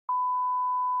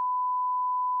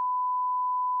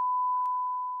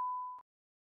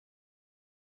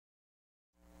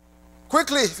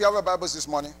Quickly, if you have your Bibles this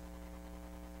morning.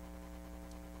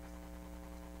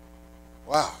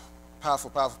 Wow. Powerful,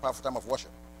 powerful, powerful time of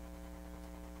worship.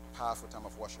 Powerful time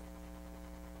of worship.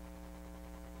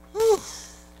 Whew.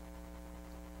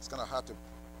 It's kind of hard to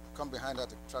come behind that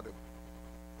to try to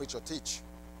preach or teach.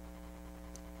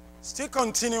 Still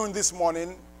continuing this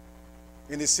morning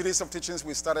in the series of teachings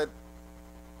we started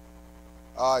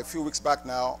a few weeks back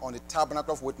now on the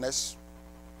Tabernacle of Witness.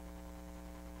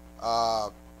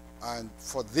 And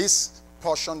for this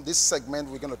portion, this segment,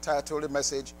 we're going to title the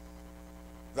message,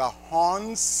 The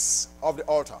Horns of the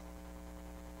Altar.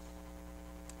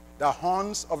 The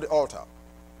Horns of the Altar.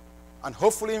 And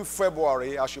hopefully in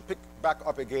February, I should pick back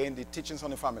up again the teachings on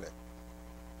the family.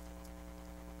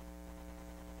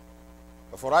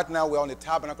 But for right now, we're on the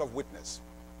Tabernacle of Witness.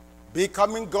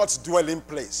 Becoming God's dwelling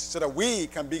place so that we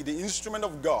can be the instrument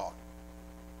of God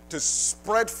to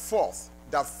spread forth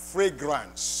that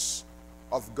fragrance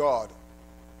of God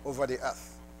over the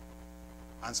earth.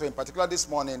 And so in particular this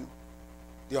morning,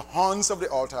 the horns of the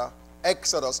altar,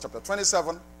 Exodus chapter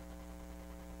 27.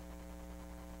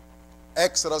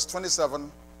 Exodus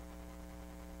 27,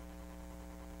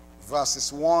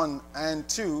 verses 1 and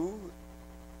 2.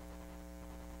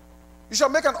 You shall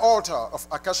make an altar of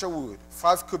acacia wood,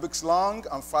 5 cubits long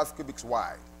and 5 cubits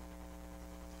wide.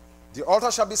 The altar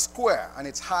shall be square, and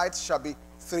its height shall be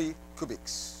 3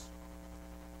 cubits.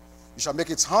 You shall make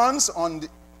its horns on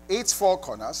its 4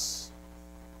 corners.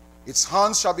 Its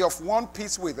horns shall be of one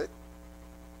piece with it,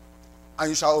 and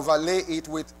you shall overlay it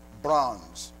with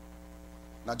bronze.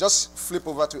 Now just flip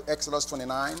over to Exodus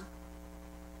 29.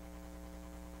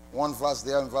 One verse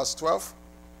there in verse 12.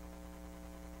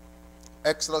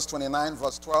 Exodus 29,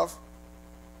 verse 12.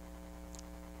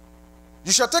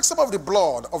 You shall take some of the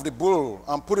blood of the bull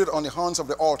and put it on the horns of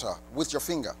the altar with your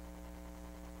finger,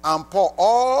 and pour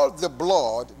all the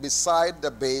blood beside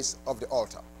the base of the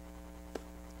altar.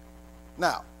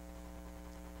 Now,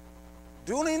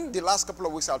 during the last couple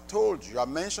of weeks, I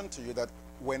mentioned to you that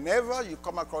whenever you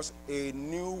come across a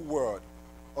new word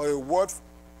or a word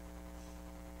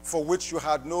for which you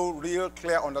had no real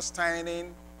clear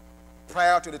understanding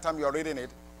prior to the time you are reading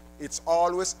it, it's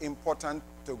always important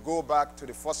to go back to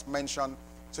the first mention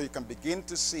so you can begin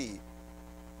to see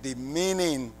the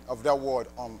meaning of that word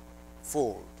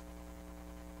unfold.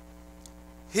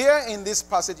 Here in this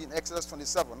passage in Exodus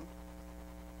 27,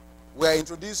 we are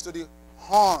introduced to the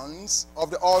horns of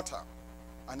the altar.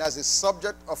 And that's the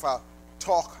subject of our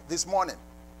talk this morning.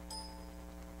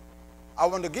 I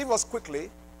want to give us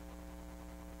quickly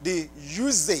the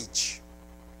usage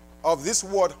of this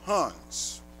word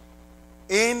horns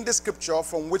in the scripture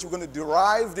from which we're going to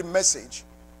derive the message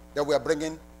that we are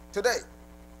bringing today.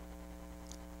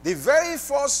 The very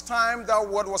first time that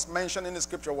word was mentioned in the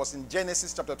scripture was in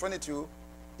Genesis chapter 22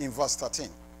 in verse 13.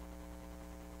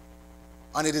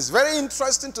 And it is very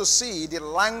interesting to see the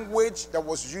language that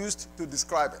was used to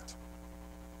describe it.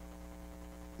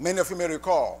 Many of you may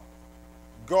recall,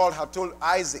 God had told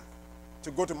Isaac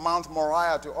to go to Mount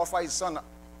Moriah to offer his son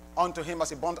unto him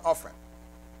as a burnt offering.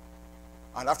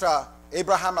 And after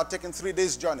Abraham had taken 3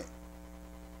 days' journey,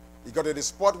 he got to the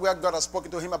spot where God had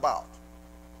spoken to him about.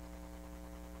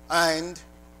 And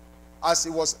as he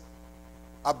was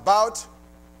about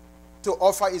to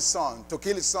offer his son, to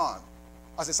kill his son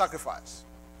as a sacrifice,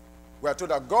 we are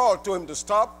told that God told him to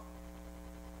stop,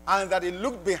 and that he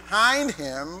looked behind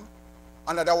him,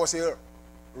 and that there was a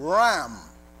ram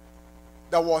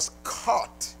that was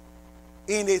caught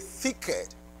in a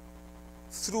thicket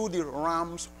through the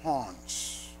ram's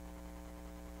horns.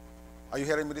 Are you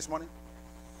hearing me this morning?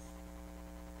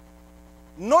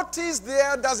 Notice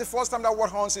there, that's the first time that word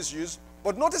horns is used,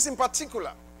 but notice in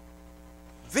particular,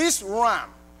 this ram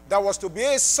that was to be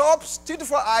a substitute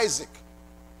for Isaac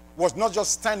was not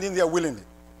just standing there willingly.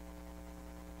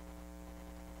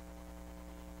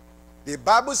 The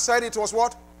Bible said it was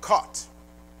what? Caught,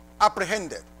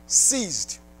 apprehended,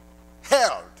 seized,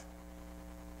 held.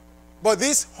 But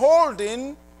this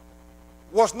holding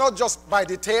was not just by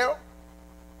the tail,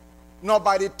 nor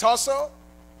by the torso,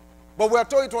 but we are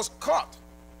told it was caught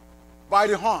by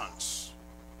the horns.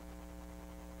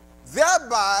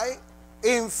 Thereby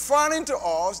inferring to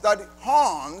us that the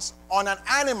horns on an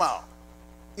animal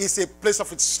is a place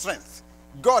of its strength.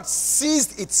 God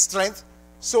seized its strength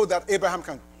so that Abraham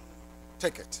can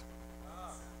take it.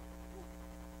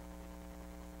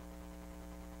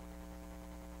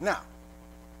 Now,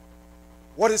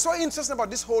 what is so interesting about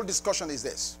this whole discussion is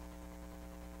this.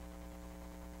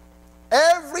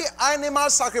 Every animal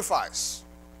sacrifice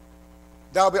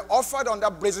that will be offered on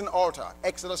that brazen altar,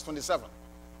 Exodus 27,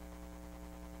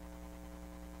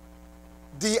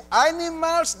 the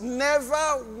animals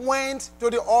never went to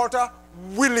the altar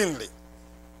willingly.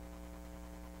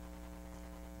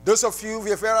 Those of you who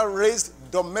have ever raised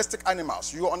domestic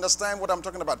animals, you understand what I'm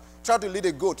talking about. Try to lead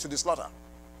a goat to the slaughter,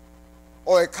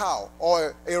 or a cow,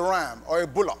 or a ram, or a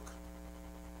bullock.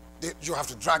 You have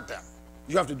to drag them.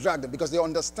 You have to drag them because they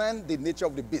understand the nature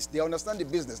of the beast. They understand the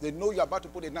business. They know you're about to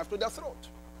put a knife to their throat.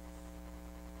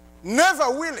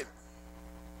 Never willing.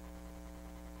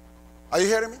 Are you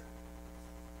hearing me?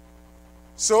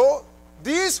 So,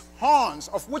 these horns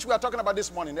of which we are talking about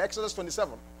this morning, Exodus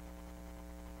 27,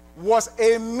 was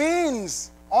a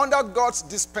means under God's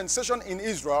dispensation in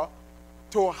Israel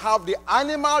to have the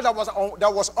animal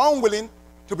that was unwilling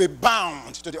to be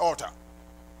bound to the altar.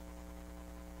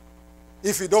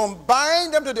 If you don't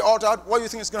bind them to the altar, what do you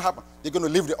think is going to happen? They're going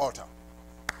to leave the altar.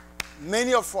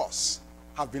 Many of us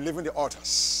have been leaving the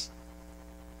altars.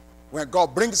 When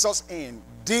God brings us in,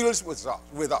 deals with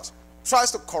us,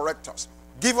 tries to correct us,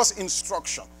 give us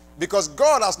instruction, because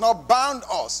God has not bound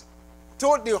us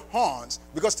to the horns,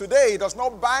 because today he does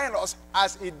not bind us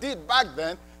as he did back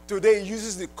then. Today he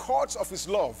uses the cords of his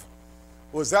love.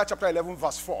 Hosea chapter 11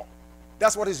 verse 4.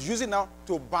 That's what he's using now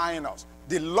to bind us.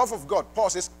 The love of God, Paul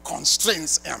says,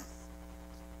 constrains him.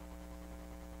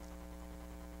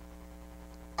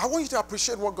 I want you to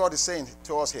appreciate what God is saying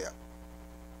to us here.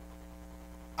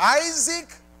 Isaac,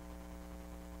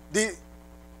 the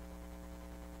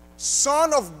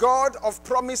son of God of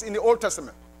promise in the Old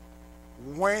Testament,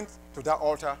 went to that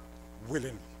altar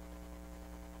willingly.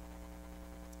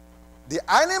 The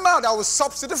animal that was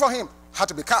substitute for him had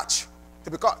to be caught.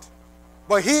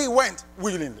 But he went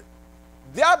willingly,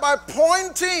 thereby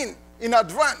pointing in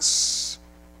advance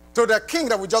to the king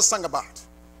that we just sang about,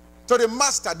 to the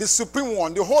master, the supreme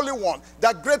one, the holy one,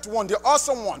 the great one, the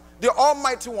awesome one, the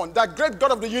almighty one, the great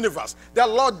God of the universe, the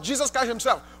Lord Jesus Christ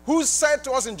himself, who said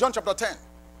to us in John chapter 10,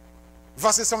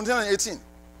 verses 17 and 18,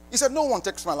 he said, no one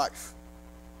takes my life.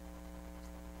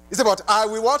 He said, but I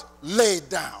will what? Lay it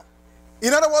down.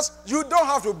 In other words, you don't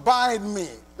have to bind me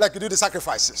like you do the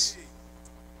sacrifices.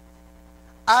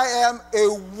 I am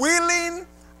a willing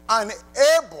and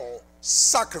able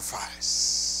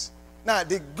sacrifice. Now,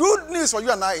 the good news for you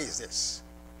and I is this.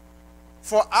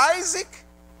 For Isaac,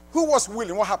 who was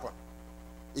willing, what happened?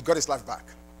 He got his life back.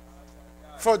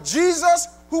 For Jesus,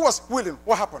 who was willing,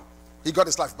 what happened? He got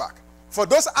his life back. For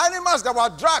those animals that were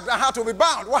dragged and had to be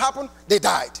bound, what happened? They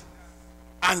died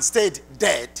and stayed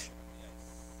dead.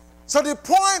 So the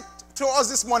point to us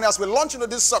this morning as we launch into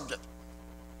this subject,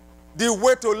 the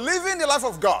way to living the life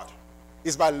of God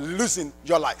is by losing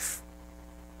your life,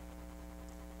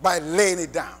 by laying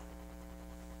it down.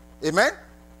 Amen?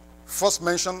 First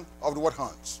mention of the word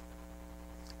horns.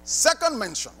 Second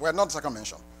mention, well, not second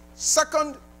mention,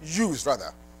 second use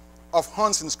rather of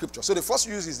horns in Scripture. So the first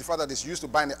use is the fact that it's used to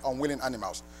bind unwilling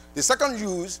animals. The second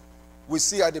use we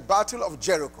see at the Battle of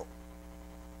Jericho.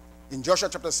 In Joshua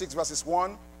chapter 6 verses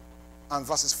 1 and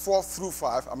verses 4 through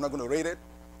 5, I'm not going to read it,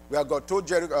 where God told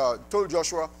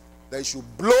Joshua that he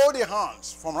should blow the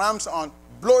horns from rams on,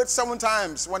 blow it 7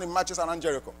 times when he marches around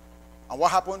Jericho. And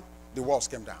what happened? The walls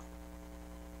came down.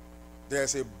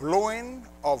 There's a blowing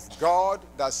of God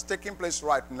that's taking place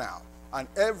right now. And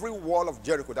every wall of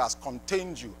Jericho that has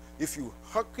contained you, if you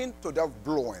hearken to that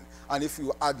blowing, and if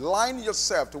you align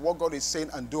yourself to what God is saying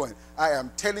and doing, I am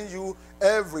telling you,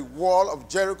 every wall of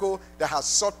Jericho that has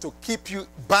sought to keep you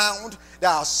bound,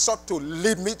 that has sought to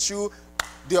limit you,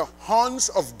 the horns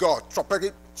of God,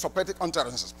 prophetic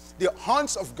utterances, the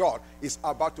horns of God is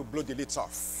about to blow the lids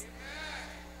off.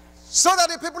 So that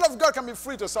the people of God can be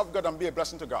free to serve God and be a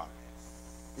blessing to God.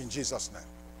 In Jesus' name.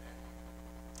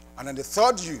 And then the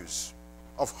third use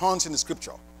of horns in the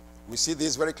Scripture, we see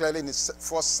this very clearly in 1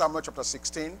 Samuel chapter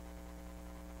 16,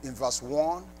 in verse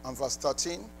 1 and verse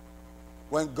 13,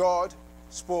 when God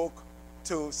spoke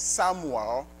to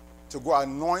Samuel to go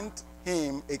anoint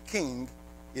him a king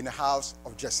in the house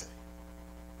of Jesse.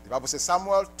 The Bible says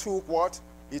Samuel took what?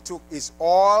 He took his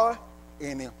oil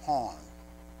in a horn.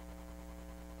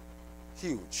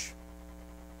 Huge.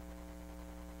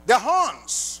 The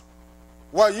horns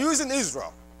were used in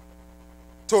Israel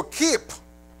to keep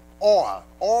oil.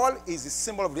 Oil is the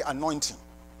symbol of the anointing.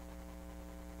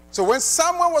 So when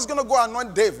Samuel was going to go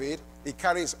anoint David, he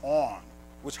carried his horn,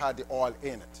 which had the oil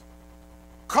in it.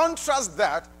 Contrast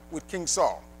that with King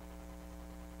Saul,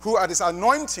 who at his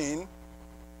anointing,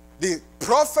 the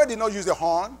prophet did not use the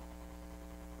horn,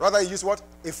 rather he used what?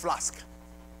 A flask. He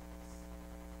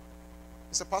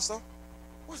said, Pastor,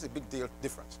 what's the big deal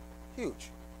difference? Huge.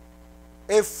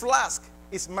 A flask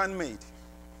is man-made.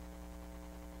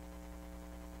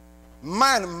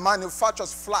 Man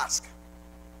manufactures flask.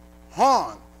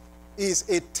 Horn is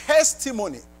a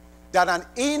testimony that an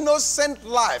innocent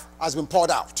life has been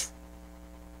poured out.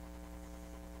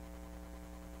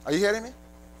 Are you hearing me?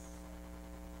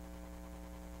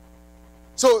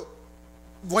 So,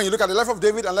 when you look at the life of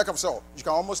David and life of Saul, you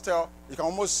can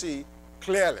almost see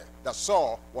clearly that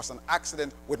Saul was an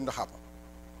accident waiting to happen.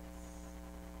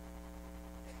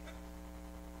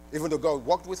 Even though God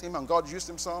walked with him and God used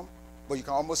him some, but you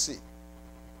can almost see.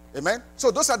 Amen? So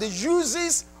those are the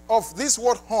uses of this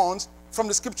word horns from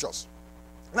the scriptures.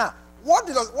 Now, what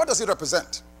does it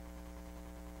represent?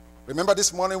 Remember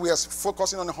this morning we are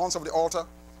focusing on the horns of the altar.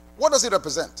 What does it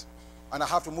represent? And I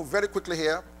have to move very quickly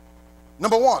here.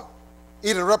 Number one,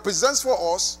 it represents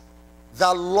for us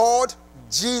the Lord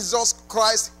Jesus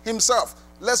Christ himself.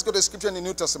 Let's go to the scripture in the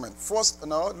New Testament.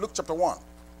 Luke chapter 1.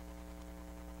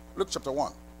 Luke chapter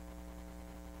 1.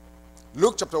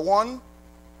 Luke chapter 1,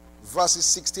 verses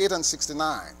 68 and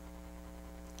 69.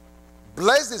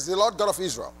 Blessed is the Lord God of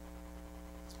Israel,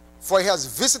 for he has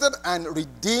visited and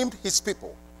redeemed his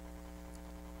people.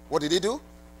 What did he do?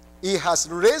 He has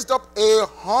raised up a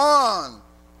horn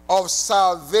of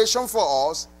salvation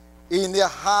for us in the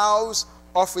house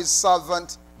of his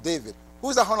servant David. Who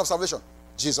is the horn of salvation?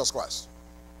 Jesus Christ.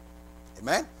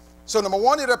 Amen? So number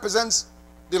one, it represents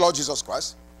the Lord Jesus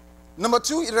Christ. Number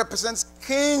two, it represents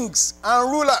kings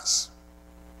and rulers.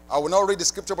 I will not read the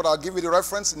scripture, but I'll give you the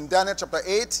reference in Daniel chapter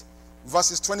 8,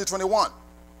 verses 20-21.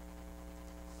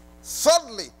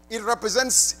 Thirdly, it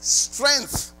represents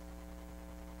strength.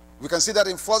 We can see that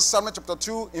in 1 Samuel chapter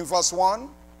 2 in verse 1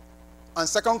 and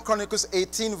 2 Chronicles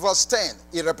 18 verse 10.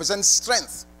 It represents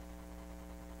strength.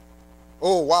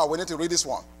 Oh, wow, we need to read this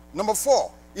one. Number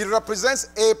 4, it represents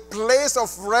a place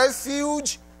of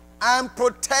refuge and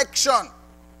protection.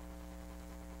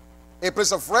 A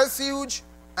place of refuge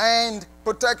and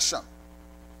protection.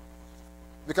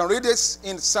 We can read this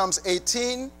in Psalms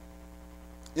 18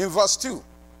 in verse 2.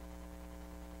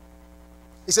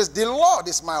 It says, the Lord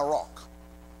is my rock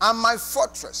and my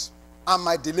fortress and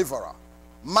my deliverer,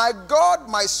 my God,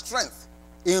 my strength,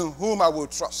 in whom I will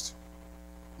trust,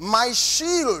 my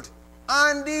shield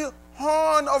and the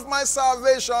horn of my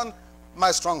salvation,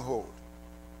 my stronghold.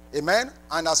 Amen?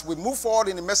 And as we move forward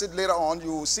in the message later on,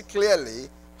 you will see clearly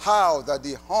how that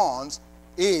the horns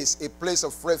is a place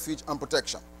of refuge and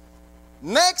protection.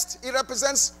 Next, it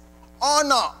represents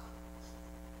honor.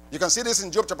 You can see this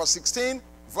in Job chapter 16,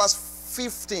 verse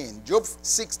 15. Job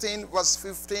 16, verse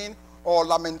 15, or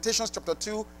Lamentations chapter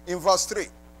 2 in verse 3.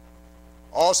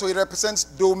 Also, it represents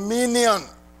dominion.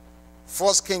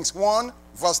 1 Kings 1,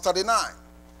 verse 39.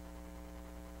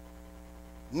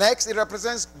 Next, it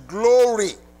represents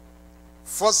glory.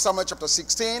 1 Samuel chapter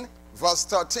 16, verse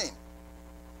 13.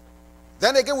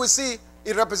 Then again, we see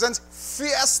it represents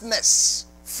fierceness.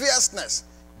 Fierceness.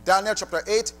 Daniel chapter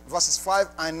 8, verses 5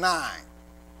 and 9.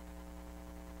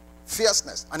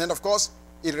 Fierceness. And then, of course,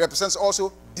 it represents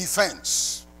also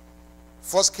defense.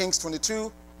 1 Kings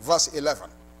 22, verse 11.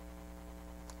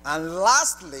 And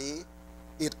lastly,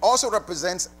 it also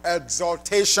represents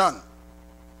exaltation.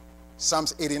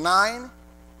 Psalms 89,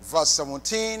 verse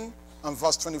 17 and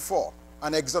verse 24.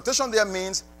 And exaltation there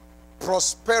means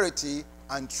prosperity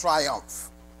and triumph.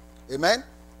 Amen?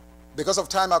 Because of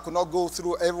time, I could not go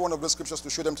through every one of those scriptures to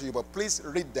show them to you, but please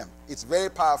read them. It's very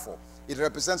powerful. It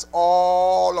represents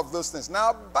all of those things.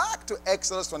 Now, back to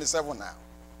Exodus 27 now.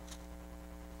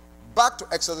 Back to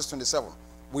Exodus 27.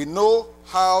 We know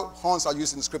how horns are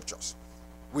used in the scriptures.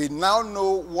 We now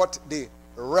know what they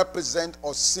represent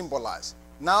or symbolize.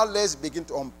 Now let's begin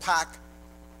to unpack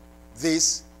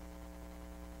this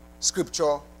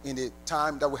scripture in the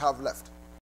time that we have left.